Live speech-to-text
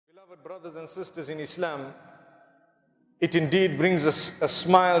Beloved brothers and sisters in Islam, it indeed brings us a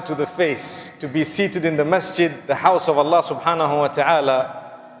smile to the face to be seated in the masjid, the house of Allah subhanahu wa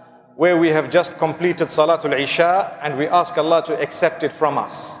ta'ala, where we have just completed Salatul Isha, and we ask Allah to accept it from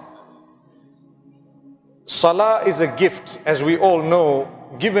us. Salah is a gift, as we all know,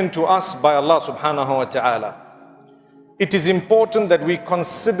 given to us by Allah subhanahu wa ta'ala. It is important that we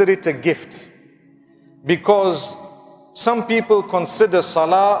consider it a gift, because some people consider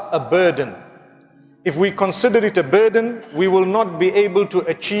Salah a burden. If we consider it a burden, we will not be able to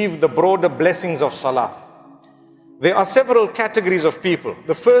achieve the broader blessings of Salah. There are several categories of people.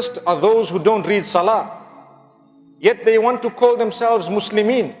 The first are those who don't read Salah, yet they want to call themselves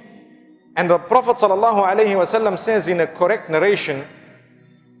Muslimin. And the Prophet ﷺ says in a correct narration,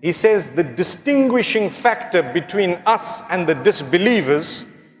 he says the distinguishing factor between us and the disbelievers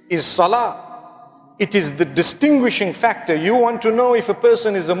is Salah. It is the distinguishing factor. You want to know if a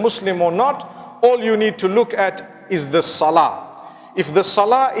person is a Muslim or not, all you need to look at is the Salah. If the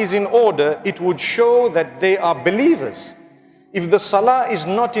Salah is in order, it would show that they are believers. If the Salah is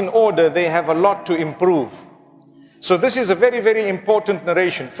not in order, they have a lot to improve. So this is a very, very important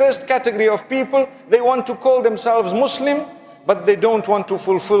narration. First category of people, they want to call themselves Muslim, but they don't want to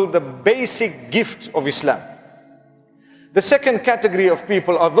fulfill the basic gift of Islam. The second category of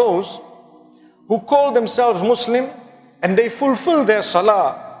people are those who call themselves Muslim and they fulfill their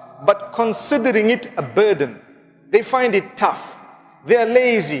Salah, but considering it a burden. They find it tough. They are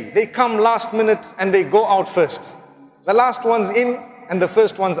lazy. They come last minute and they go out first. The last one's in and the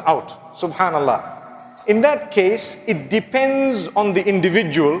first one's out. Subhanallah. In that case, it depends on the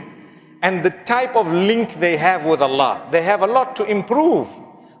individual and the type of link they have with Allah. They have a lot to improve.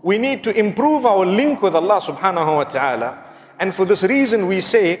 We need to improve our link with Allah subhanahu wa ta'ala. And for this reason we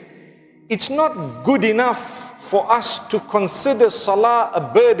say, it's not good enough for us to consider Salah a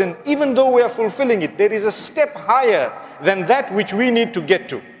burden, even though we are fulfilling it. There is a step higher than that which we need to get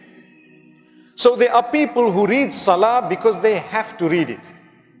to. So there are people who read Salah because they have to read it.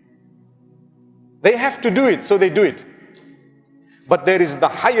 They have to do it, so they do it. But there is the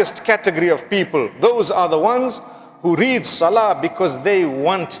highest category of people. Those are the ones who read Salah because they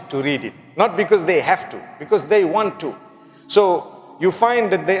want to read it. Not because they have to, because they want to. So you find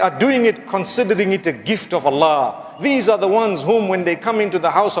that they are doing it considering it a gift of Allah. These are the ones whom when they come into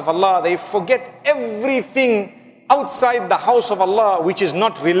the house of Allah, they forget everything outside the house of Allah which is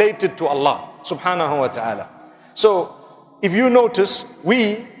not related to Allah subhanahu wa ta'ala. So if you notice,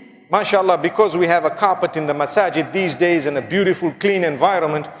 we, mashallah, because we have a carpet in the masajid these days and a beautiful clean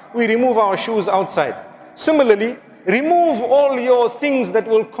environment, we remove our shoes outside. Similarly, remove all your things that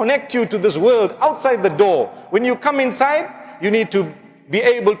will connect you to this world outside the door. When you come inside, you need to be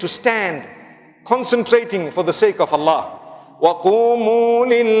able to stand, concentrating for the sake of Allah. وَقُومُوا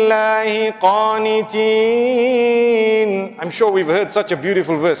لِلَّهِ قَانِتِينَ. I'm sure we've heard such a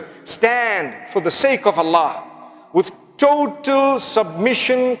beautiful verse. Stand for the sake of Allah, with total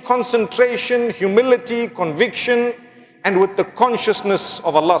submission, concentration, humility, conviction, and with the consciousness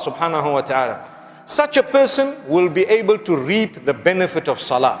of Allah subhanahu wa ta'ala. Such a person will be able to reap the benefit of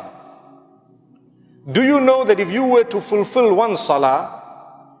Salah. Do you know that if you were to fulfill one Salah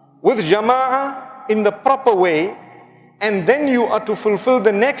with Jama'ah in the proper way, and then you are to fulfill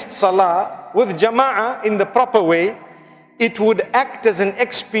the next Salah with Jama'ah in the proper way, it would act as an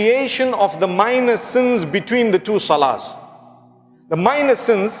expiation of the minor sins between the two Salahs. The minor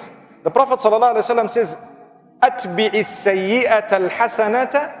sins, the Prophet ﷺ says, أَتْبِعِ السَّيِّئَةَ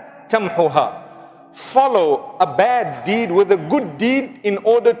الْحَسَنَةَ تَمْحُهَا. Follow a bad deed with a good deed in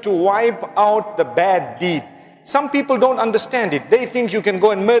order to wipe out the bad deed. Some people don't understand it. They think you can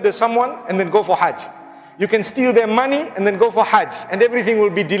go and murder someone and then go for Hajj. You can steal their money and then go for Hajj and everything will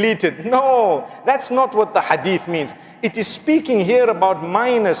be deleted. No, that's not what the hadith means. It is speaking here about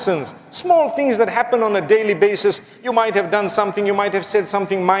minor sins, small things that happen on a daily basis. You might have done something, you might have said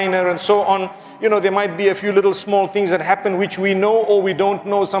something minor and so on. You know, there might be a few little small things that happen which we know or we don't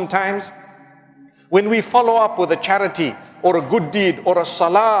know sometimes. When we follow up with a charity or a good deed or a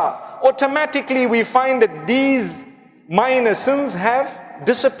Salah, automatically we find that these minor sins have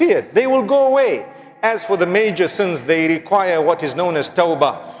disappeared. They will go away. As for the major sins, they require what is known as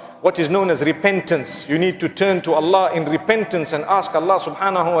tawbah, what is known as repentance. You need to turn to Allah in repentance and ask Allah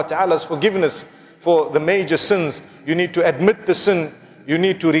subhanahu wa ta'ala's forgiveness for the major sins. You need to admit the sin. You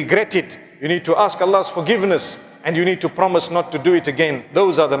need to regret it. You need to ask Allah's forgiveness and you need to promise not to do it again.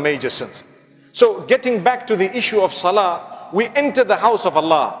 Those are the major sins. So getting back to the issue of Salah, we enter the house of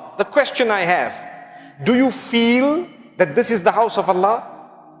Allah. The question I have, do you feel that this is the house of Allah?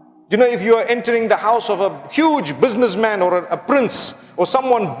 You know, if you are entering the house of a huge businessman or a prince or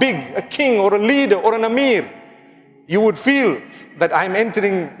someone big, a king or a leader or an emir, you would feel that I'm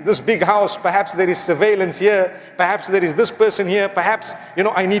entering this big house. Perhaps there is surveillance here. Perhaps there is this person here. Perhaps, you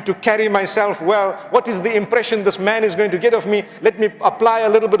know, I need to carry myself well. What is the impression this man is going to get of me? Let me apply a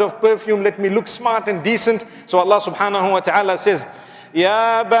little bit of perfume. Let me look smart and decent. So Allah subhanahu wa ta'ala says,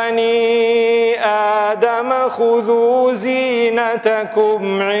 يا بني آدم خذوا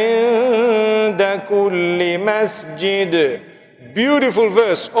زينتكم عند كل مسجد. Beautiful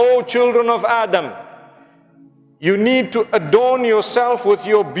verse. Oh children of Adam, you need to adorn yourself with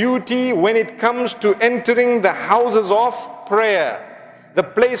your beauty when it comes to entering the houses of prayer, the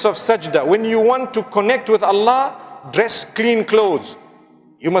place of sajda. When you want to connect with Allah, dress clean clothes.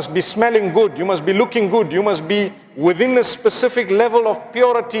 You must be smelling good, you must be looking good, you must be within a specific level of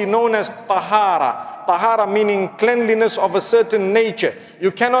purity known as tahara. Tahara meaning cleanliness of a certain nature.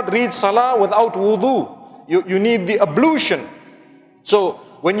 You cannot read salah without wudu. You need the ablution. So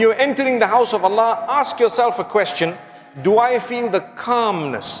when you're entering the house of Allah, ask yourself a question. Do I feel the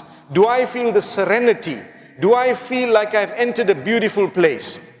calmness? Do I feel the serenity? Do I feel like I've entered a beautiful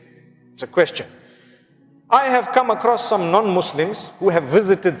place? It's a question. I have come across some non-Muslims who have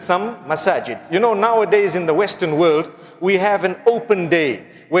visited some masajid. You know, nowadays in the Western world, we have an open day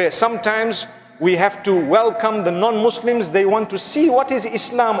where sometimes we have to welcome the non-Muslims. They want to see what is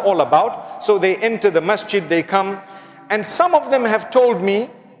Islam all about. So they enter the masjid, they come. And some of them have told me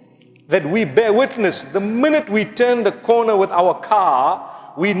that we bear witness. The minute we turn the corner with our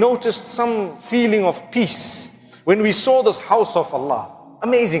car, we noticed some feeling of peace when we saw this house of Allah.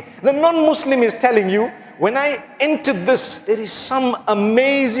 Amazing. The non-Muslim is telling you, when I entered this, there is some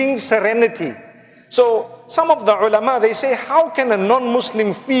amazing serenity. So some of the ulama, they say, how can a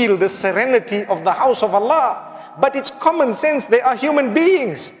non-Muslim feel the serenity of the house of Allah? But it's common sense, they are human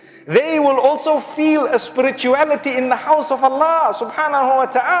beings. They will also feel a spirituality in the house of Allah subhanahu wa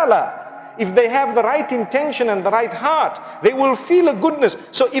ta'ala. If they have the right intention and the right heart, they will feel a goodness.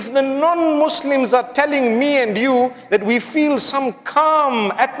 So if the non-Muslims are telling me and you that we feel some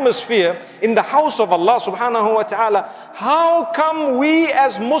calm atmosphere in the house of Allah subhanahu wa ta'ala, how come we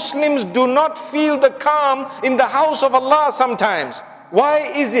as Muslims do not feel the calm in the house of Allah sometimes? Why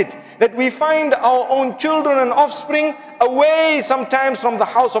is it that we find our own children and offspring away sometimes from the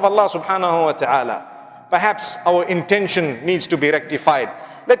house of Allah subhanahu wa ta'ala? Perhaps our intention needs to be rectified.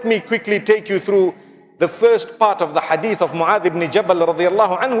 Let me quickly take you through the first part of the hadith of Mu'adh ibn Jabal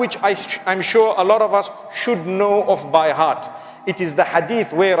radiyallahu anhu, which I'm sure a lot of us should know of by heart. It is the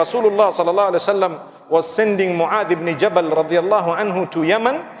hadith where Rasulullah sallallahu alaihi wasallam was sending Mu'adh ibn Jabal radiyallahu anhu to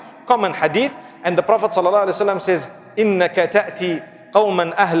Yemen. Common hadith. And the Prophet sallallahu alaihi wasallam says, إِنَّكَ تَأْتِي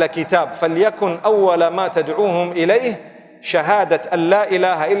قَوْمًا أَهْلَ كِتَابٍ فَلْيَكُنْ أَوَّلَ مَا تَدْعُوهُمْ إِلَيْهِ شَهَادَةَ أَن لَا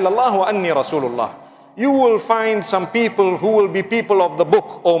إِلَهَ إِلَّا اللَّهُ وَأَنِّي رَسُولُ اللَّهِ. You will find some people who will be people of the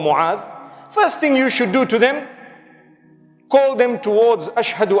book, O Mu'adh. First thing you should do to them, call them towards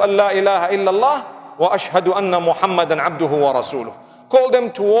Ashhadu an la ilaha illallah wa ashhadu anna Muhammadan abduhu wa rasuluh. Call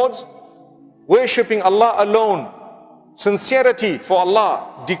them towards worshipping Allah alone, sincerity for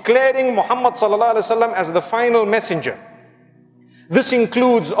Allah, declaring Muhammad sallallahu alaihi wasallam as the final messenger. This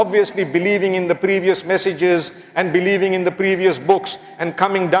includes obviously believing in the previous messages and believing in the previous books and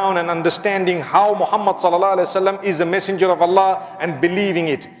coming down and understanding how Muhammad sallallahu alaihi wasallam is a messenger of Allah and believing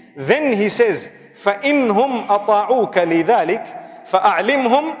it. Then he says, فَإِنْهُمْ أَطَاعُوكَ لِذَلِكَ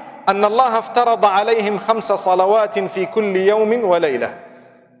فَأَعْلِمْهُمْ أَنَّ اللَّهَ افْتَرَضَ عَلَيْهِمْ خَمْسَ صَلَوَاتٍ فِي كُلِّ يَوْمٍ وَلَيْلَةٍ.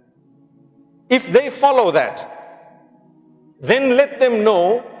 If they follow that, then let them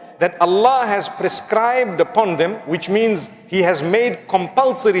know that Allah has prescribed upon them, which means He has made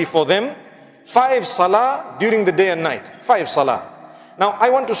compulsory for them 5 salah during the day and night. 5 salah. Now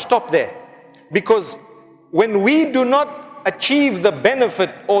I want to stop there, because when we do not achieve the benefit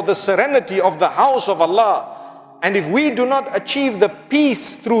or the serenity of the house of Allah, and if we do not achieve the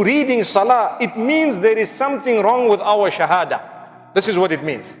peace through reading salah, it means there is something wrong with our shahada. This is what it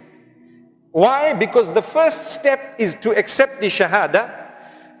means. Why? Because the first step is to accept the shahada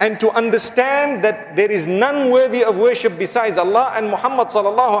and to understand that there is none worthy of worship besides Allah, and Muhammad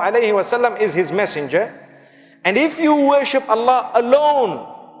sallallahu alaihi wasallam is His messenger. And if you worship Allah alone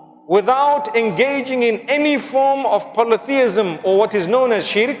without engaging in any form of polytheism or what is known as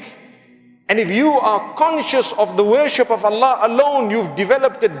shirk, and if you are conscious of the worship of Allah alone, you've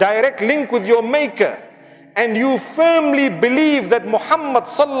developed a direct link with your maker, and you firmly believe that Muhammad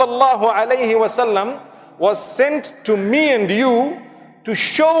sallallahu alaihi wasallam was sent to me and you to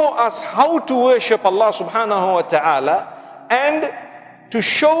show us how to worship Allah subhanahu wa ta'ala, and to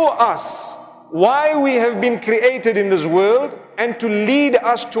show us why we have been created in this world, and to lead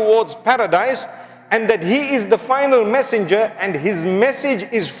us towards paradise, and that He is the final messenger and His message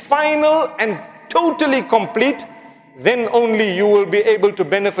is final and totally complete, then only you will be able to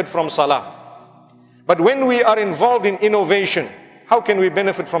benefit from Salah. But when we are involved in innovation, how can we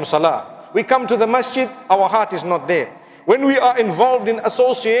benefit from Salah? We come to the masjid, our heart is not there. When we are involved in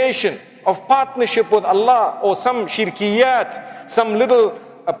association of partnership with Allah, or some shirkiyat, some little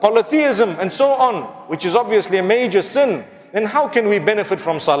polytheism and so on, which is obviously a major sin, then how can we benefit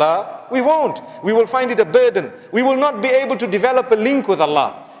from Salah? We won't. We will find it a burden. We will not be able to develop a link with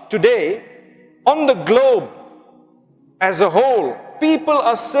Allah. Today, on the globe as a whole, people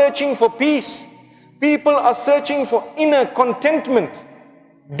are searching for peace. People are searching for inner contentment.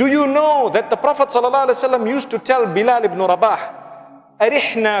 Do you know that the Prophet ﷺ used to tell Bilal ibn Rabah,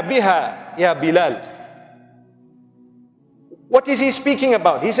 Arihna biha ya Bilal. What is he speaking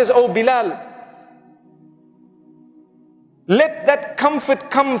about? He says, oh Bilal, let that comfort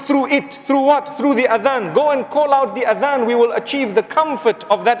come through it. Through what? Through the adhan. Go and call out the adhan. We will achieve the comfort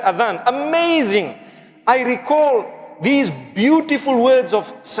of that adhan. Amazing. I recall these beautiful words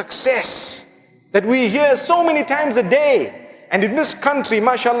of success that we hear so many times a day. And in this country,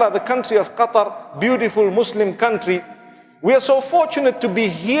 mashallah, the country of Qatar, beautiful Muslim country, we are so fortunate to be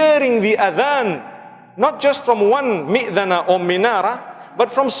hearing the adhan, not just from one mi'dhana or minara, but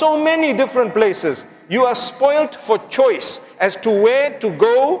from so many different places. You are spoilt for choice as to where to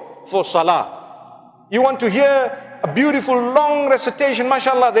go for salah. You want to hear a beautiful long recitation,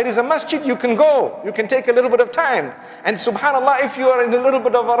 mashallah, there is a masjid, you can go. You can take a little bit of time. And subhanallah, if you are in a little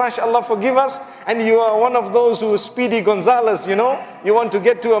bit of a rush, Allah forgive us, and you are one of those who is Speedy Gonzales, you know, you want to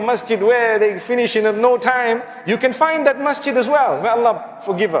get to a masjid where they finish in no time, you can find that masjid as well. May Allah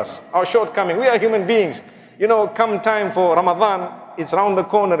forgive us, our shortcoming. We are human beings. You know, come time for Ramadan, it's round the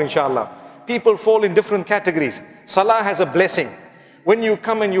corner, inshallah. People fall in different categories. Salah has a blessing. When you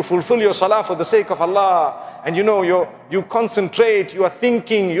come and you fulfill your salah for the sake of Allah, and you know, you concentrate, you are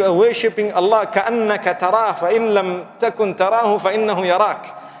thinking, you are worshipping Allah, كَأَنَّكَ تَرَاهُ فَإِن لَمْ تَكُنْ تَرَاهُ فَإِنَّهُ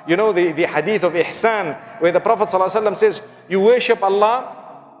يَرَاكَ. You know, the hadith of Ihsan, where the Prophet ﷺ says, you worship Allah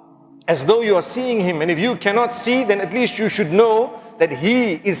as though you are seeing Him. And if you cannot see, then at least you should know that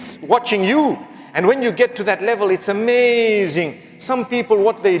He is watching you. And when you get to that level, it's amazing. Some people,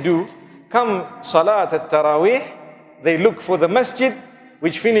 what they do, come Salat al-Taraweeh, they look for the masjid,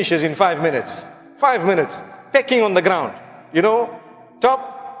 which finishes in 5 minutes. 5 minutes, pecking on the ground. You know,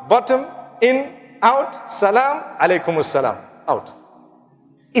 top, bottom, in, out, salam, alaykumus salam, out.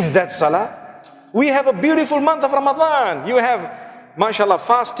 Is that salah? We have a beautiful month of Ramadan. You have, mashallah,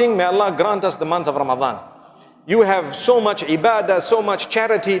 fasting. May Allah grant us the month of Ramadan. You have so much ibadah, so much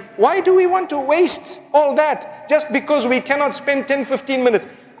charity. Why do we want to waste all that just because we cannot spend 10-15 minutes?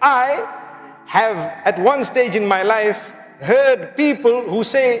 I have at one stage in my life heard people who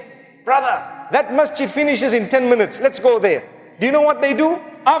say, brother, that masjid finishes in 10 minutes, let's go there. Do you know what they do?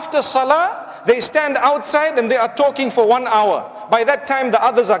 After salah, they stand outside and they are talking for 1 hour. By that time, the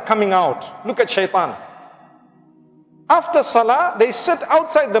others are coming out. Look at shaitan. After salah, they sit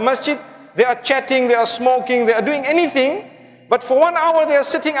outside the masjid, they are chatting, they are smoking, they are doing anything, but for 1 hour they are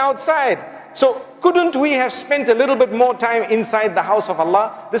sitting outside. So couldn't we have spent a little bit more time inside the house of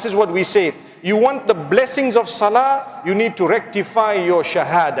Allah? This is what we say. You want the blessings of salah, you need to rectify your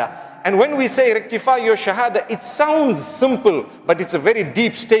shahada. And when we say rectify your shahada, it sounds simple, but it's a very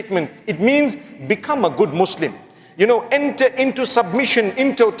deep statement. It means become a good Muslim. You know, enter into submission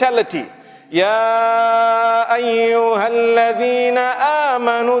in totality. Ya ayyuhalladhina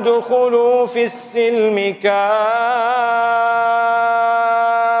amanu dukhulu fis silmi kaffa.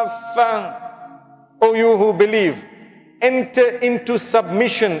 O you who believe, enter into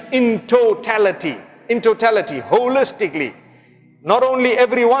submission in totality, holistically. Not only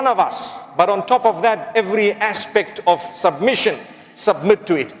every one of us, but on top of that, every aspect of submission, submit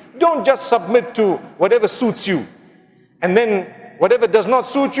to it. Don't just submit to whatever suits you. And then whatever does not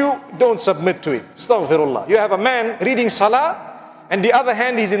suit you, don't submit to it. Astaghfirullah. You have a man reading salah, and the other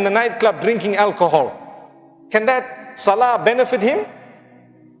hand he's in the nightclub drinking alcohol. Can that salah benefit him?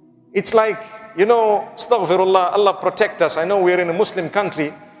 It's like, you know, astaghfirullah, Allah protect us. I know we're in a Muslim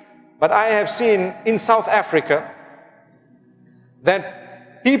country, but I have seen in South Africa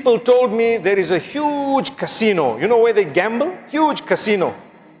that people told me there is a huge casino. You know where they gamble? Huge casino.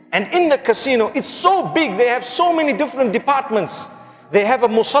 And in the casino, it's so big, they have so many different departments. They have a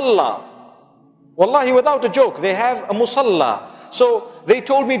musalla. Wallahi, without a joke, they have a musalla. So they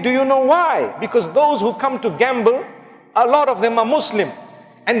told me, do you know why? Because those who come to gamble, a lot of them are Muslim.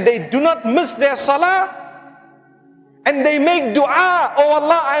 And they do not miss their salah. And they make dua, oh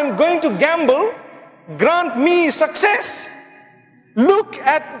Allah, I'm going to gamble, grant me success. Look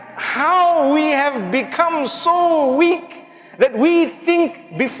at how we have become so weak that we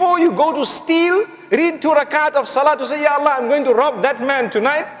think before you go to steal, read 2 rakat of salah to say, Ya Allah, I'm going to rob that man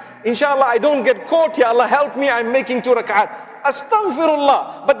tonight. Inshallah, I don't get caught. Ya Allah, help me, I'm making 2 rakat.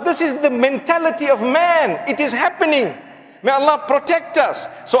 Astaghfirullah. But this is the mentality of man. It is happening. May Allah protect us.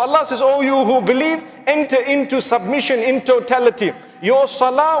 So Allah says, oh, you who believe, enter into submission in totality. Your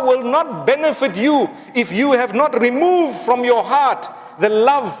salah will not benefit you if you have not removed from your heart the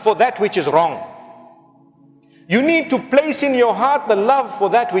love for that which is wrong. You need to place in your heart the love for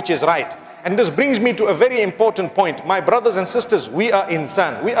that which is right. And this brings me to a very important point. My brothers and sisters, we are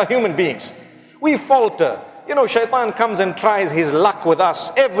insan. We are human beings. We falter. You know, shaitan comes and tries his luck with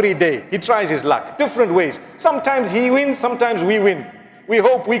us every day. He tries his luck, different ways. Sometimes he wins, sometimes we win. We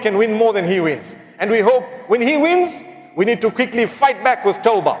hope we can win more than he wins. And we hope when he wins, we need to quickly fight back with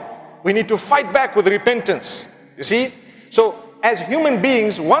tawbah. We need to fight back with repentance. You see? So, as human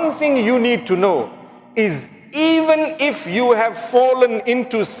beings, one thing you need to know is even if you have fallen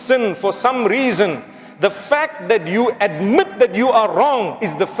into sin for some reason, the fact that you admit that you are wrong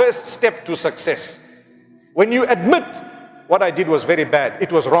is the first step to success. When you admit, what I did was very bad,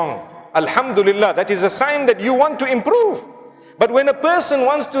 it was wrong, Alhamdulillah, that is a sign that you want to improve. But when a person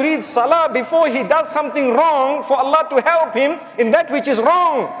wants to read salah before he does something wrong for Allah to help him in that which is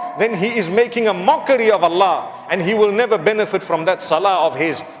wrong, then he is making a mockery of Allah, and he will never benefit from that salah of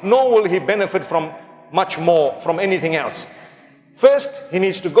his, nor will he benefit from much more from anything else. First, he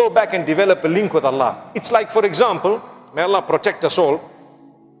needs to go back and develop a link with Allah. It's like, for example, may Allah protect us all,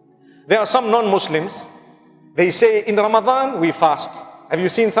 there are some non-Muslims, they say in Ramadan we fast. Have you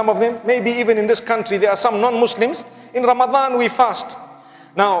seen some of them? Maybe even in this country there are some non-Muslims, in Ramadan we fast.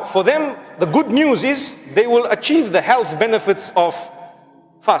 Now for them the good news is they will achieve the health benefits of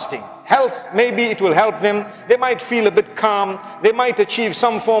fasting. Health, maybe it will help them, they might feel a bit calm, they might achieve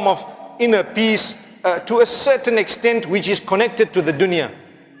some form of inner peace to a certain extent which is connected to the dunya.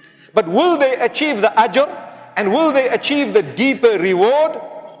 But will they achieve the ajr and will they achieve the deeper reward?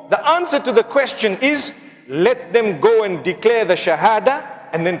 The answer to the question is, let them go and declare the shahada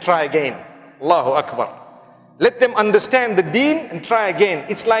and then try again. Allahu Akbar. Let them understand the deen and try again.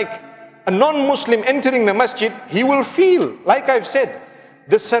 It's like a non-Muslim entering the masjid, he will feel, like I've said,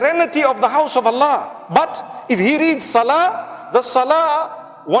 the serenity of the house of Allah. But if he reads salah, the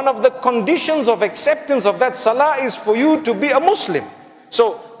salah, one of the conditions of acceptance of that salah is for you to be a Muslim.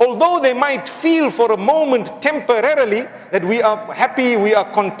 So although they might feel for a moment temporarily that we are happy, we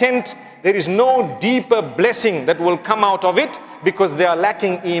are content, there is no deeper blessing that will come out of it because they are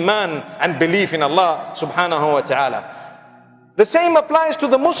lacking iman and belief in Allah subhanahu wa ta'ala. The same applies to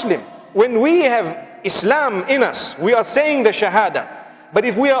the Muslim. When we have Islam in us, we are saying the shahada. But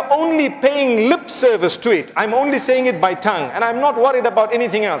if we are only paying lip service to it, I'm only saying it by tongue and I'm not worried about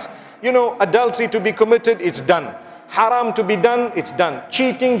anything else. You know, adultery to be committed, it's done. Haram to be done, it's done.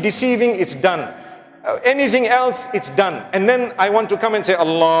 Cheating, deceiving, it's done. Anything else, it's done. And then I want to come and say,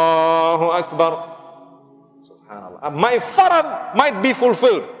 Allahu Akbar. Subhanallah. My farad might be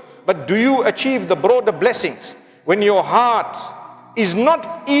fulfilled, but do you achieve the broader blessings when your heart is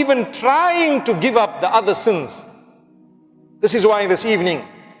not even trying to give up the other sins? This is why this evening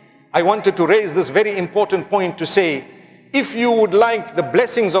I wanted to raise this very important point to say, if you would like the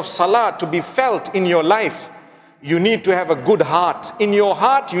blessings of salah to be felt in your life, you need to have a good heart. In your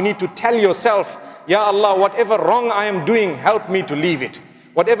heart, you need to tell yourself, Ya Allah, whatever wrong I am doing, help me to leave it.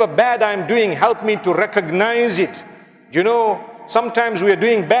 Whatever bad I am doing, help me to recognize it. You know, sometimes we are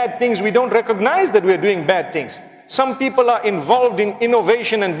doing bad things, we don't recognize that we are doing bad things. Some people are involved in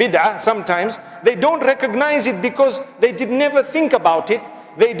innovation and bid'ah sometimes. They don't recognize it because they did never think about it.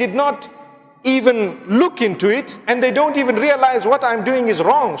 They did not even look into it and they don't even realize what I'm doing is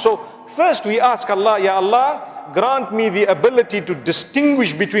wrong. So first we ask Allah, Ya Allah, grant me the ability to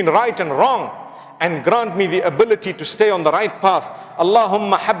distinguish between right and wrong and grant me the ability to stay on the right path.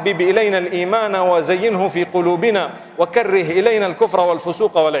 Allahumma habbib ilayna al-imana wa zayyinhu fi qulubina wa karrih ilayna al-kufra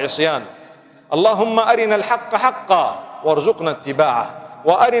wal-fusuqa wal-isyan. Allahumma arina al-haqqa haqqa warzuqna ittiba'ah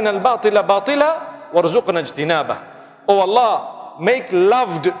wa arina al-batila batila warzuqna ijtinabah. Oh Allah, make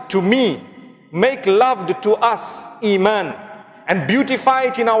loved to me, make loved to us iman and beautify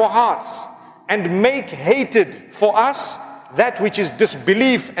it in our hearts and make hated for us that which is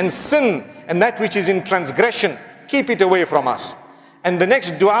disbelief and sin and that which is in transgression. Keep it away from us. And the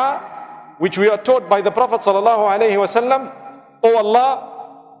next dua which we are taught by the Prophet sallallahu alaihi wasallam, oh Allah,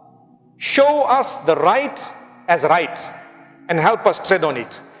 show us the right as right and help us tread on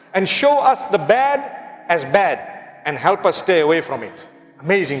it, and show us the bad as bad and help us stay away from it.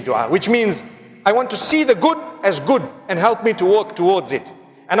 Amazing dua, which means I want to see the good as good and help me to work towards it.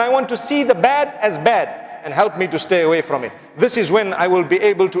 And I want to see the bad as bad and help me to stay away from it. This is when I will be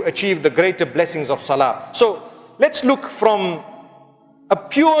able to achieve the greater blessings of salah. So let's look from a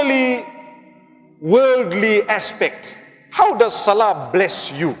purely worldly aspect. How does salah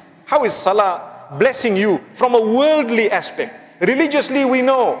bless you? How is salah blessing you from a worldly aspect? Religiously, we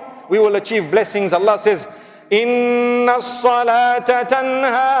know we will achieve blessings. Allah says, Inna as-salata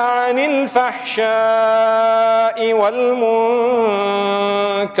tanha 'anil fahsha'i wal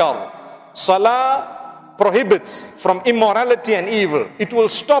munkar. Salah prohibits from immorality and evil. It will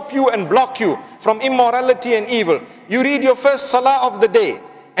stop you and block you from immorality and evil. You read your first salah of the day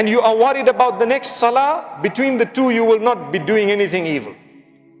and you are worried about the next salah, between the two you will not be doing anything evil.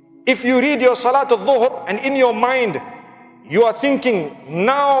 If you read your Salatul Dhuhr and in your mind you are thinking,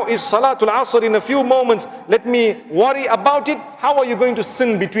 now is Salatul Asr in a few moments, let me worry about it, how are you going to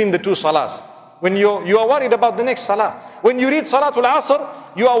sin between the two salahs? When you are worried about the next salah. When you read Salatul Asr,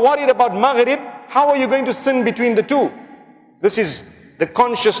 you are worried about Maghrib, how are you going to sin between the two? This is the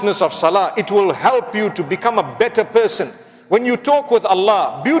consciousness of salah. It will help you to become a better person. When you talk with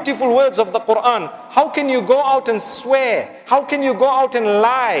Allah, beautiful words of the Quran, how can you go out and swear? How can you go out and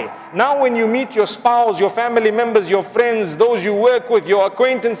lie? Now when you meet your spouse, your family members, your friends, those you work with, your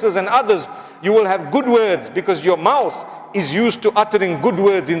acquaintances and others, you will have good words because your mouth is used to uttering good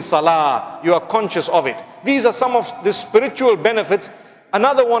words in salah. You are conscious of it. These are some of the spiritual benefits.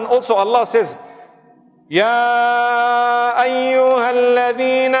 Another one also, Allah says, Ya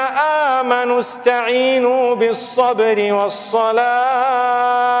ayyuhalladhina amanu ista'inu bis-sabri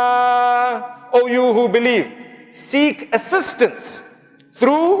was-salah. O you who believe, seek assistance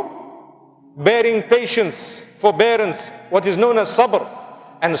through bearing patience, forbearance, what is known as sabr,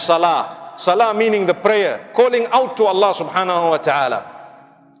 and salah. Salah meaning the prayer, calling out to Allah subhanahu wa ta'ala.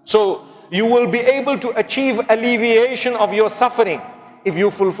 So you will be able to achieve alleviation of your suffering if you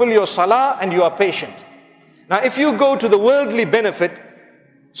fulfill your salah and you are patient. Now if you go to the worldly benefit,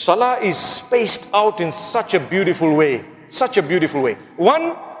 salah is spaced out in such a beautiful way. Such a beautiful way.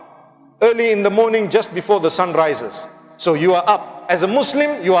 One, early in the morning just before the sun rises. So you are up. As a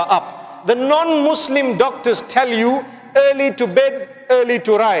Muslim, you are up. The non-Muslim doctors tell you early to bed, early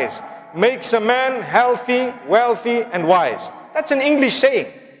to rise makes a man healthy, wealthy and wise. That's an English saying.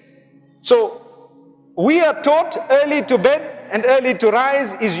 So we are taught early to bed and early to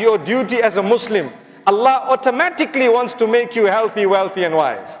rise is your duty as a Muslim. Allah automatically wants to make you healthy, wealthy and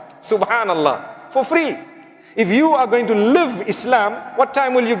wise. Subhanallah. For free. If you are going to live Islam, what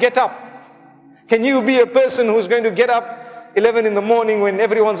time will you get up? Can you be a person who's going to get up 11 in the morning when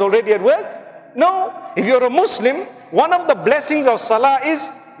everyone's already at work? No. If you're a Muslim, one of the blessings of salah is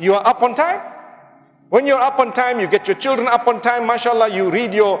you are up on time. When you're up on time, you get your children up on time, mashallah, you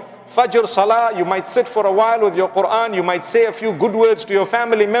read your Fajr Salah, you might sit for a while with your Quran, you might say a few good words to your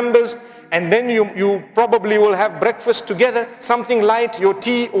family members, and then you probably will have breakfast together, something light, your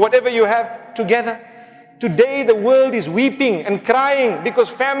tea, whatever you have together. Today the world is weeping and crying because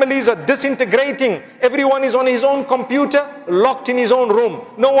families are disintegrating. Everyone is on his own computer, locked in his own room.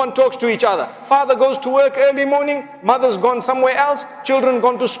 No one talks to each other. Father goes to work early morning, mother's gone somewhere else, children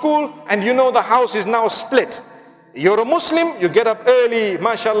gone to school, and you know the house is now split. You're a Muslim, you get up early,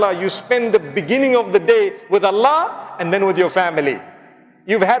 mashallah, you spend the beginning of the day with Allah and then with your family.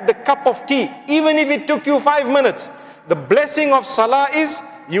 You've had the cup of tea, even if it took you 5 minutes. The blessing of salah is,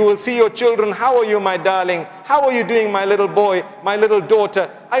 you will see your children, how are you my darling? How are you doing my little boy, my little daughter?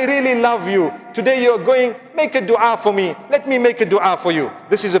 I really love you. Today you're going, make a dua for me. Let me make a dua for you.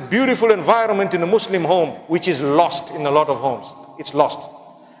 This is a beautiful environment in a Muslim home, which is lost in a lot of homes. It's lost.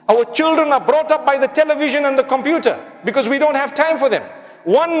 Our children are brought up by the television and the computer because we don't have time for them.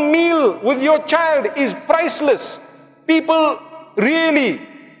 One meal with your child is priceless. People really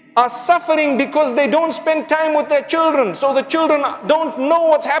are suffering because they don't spend time with their children. So the children don't know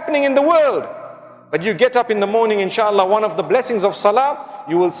what's happening in the world. But you get up in the morning, inshallah, one of the blessings of salah,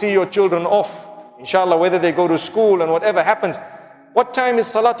 you will see your children off. Inshallah, whether they go to school and whatever happens. What time is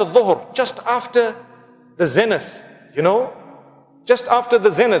Salatul Dhuhr? Just after the zenith, you know? Just after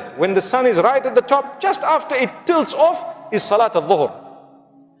the zenith, when the sun is right at the top, just after it tilts off is Salatul Dhuhr.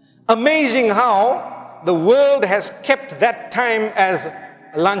 Amazing how the world has kept that time as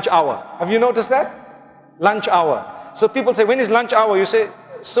lunch hour. Have you noticed that? Lunch hour. So people say, when is lunch hour? You say,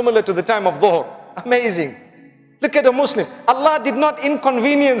 similar to the time of Dhuhr. Amazing. Look at a Muslim. Allah did not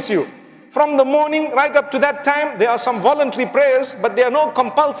inconvenience you. From the morning right up to that time, there are some voluntary prayers, but there are no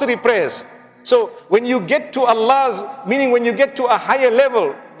compulsory prayers. So when you get to Allah's, meaning when you get to a higher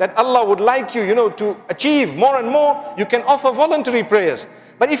level that Allah would like you, you know, to achieve more and more, you can offer voluntary prayers.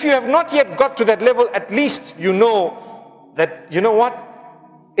 But if you have not yet got to that level, at least you know that, you know what?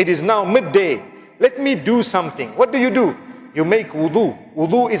 It is now midday. Let me do something. What do? You make wudu.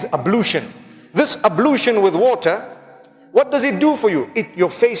 Wudu is ablution. This ablution with water, what does it do for you? Your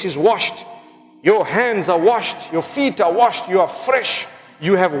face is washed. Your hands are washed. Your feet are washed. You are fresh.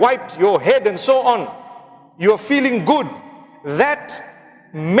 You have wiped your head and so on. You are feeling good. That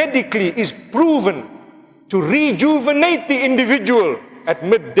medically is proven to rejuvenate the individual at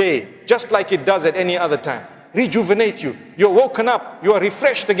midday, just like it does at any other time. Rejuvenate you. You're woken up. You are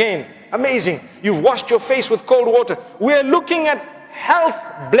refreshed again. Amazing. You've washed your face with cold water. We're looking at health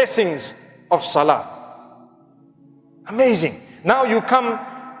blessings of Salah. Amazing. Now you come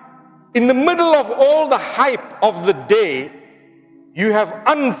in the middle of all the hype of the day, you have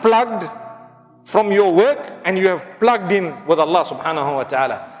unplugged from your work and you have plugged in with Allah subhanahu wa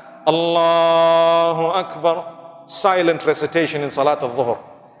ta'ala. Allahu Akbar. Silent recitation in Salat al-Dhuhr.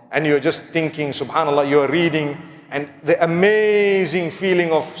 And you're just thinking, subhanallah, you're reading, and the amazing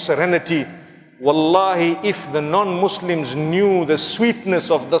feeling of serenity. Wallahi, if the non-Muslims knew the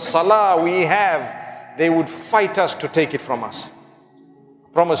sweetness of the salah we have, they would fight us to take it from us.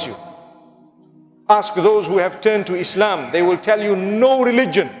 I promise you. Ask those who have turned to Islam. They will tell you no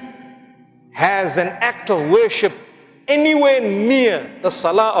religion has an act of worship anywhere near the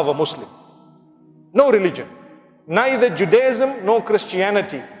salah of a Muslim. No religion. Neither Judaism nor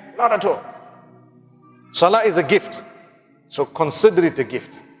Christianity. Not at all. Salah is a gift. So consider it a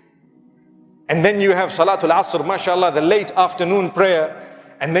gift. And then you have Salatul Asr, mashallah, the late afternoon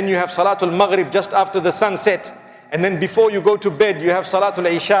prayer. And then you have Salatul Maghrib just after the sunset. And then before you go to bed, you have Salatul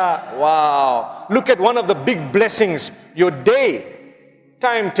Isha. Wow. Look at one of the big blessings. Your day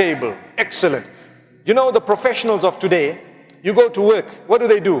timetable. Excellent. You know the professionals of today, you go to work. What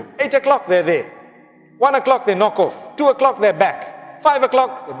do? 8 o'clock they're there. 1 o'clock they knock off. 2 o'clock they're back. 5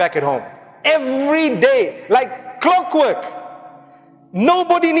 o'clock they're back at home. Every day, like clockwork.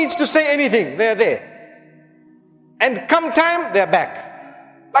 Nobody needs to say anything. They're there. And come time, they're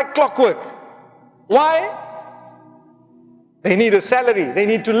back. Like clockwork. Why? They need a salary. They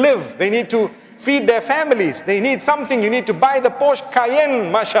need to live. They need to feed their families. They need something. You need to buy the Porsche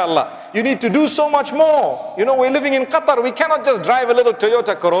Cayenne, mashallah. You need to do so much more. You know, we're living in Qatar. We cannot just drive a little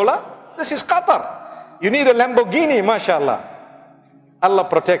Toyota Corolla. This is Qatar. You need a Lamborghini, mashallah. Allah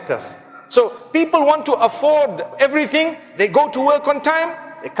protect us. So people want to afford everything. They go to work on time.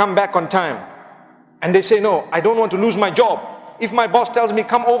 They come back on time. And they say, no, I don't want to lose my job. If my boss tells me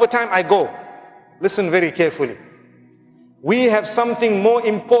come overtime, I go. Listen very carefully. We have something more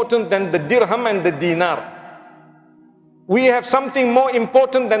important than the dirham and the dinar. We have something more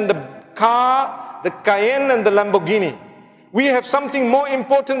important than the car, the Cayenne and the Lamborghini. We have something more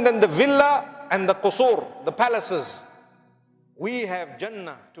important than the villa and the qusur, the palaces. We have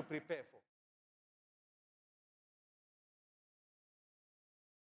Jannah to prepare for.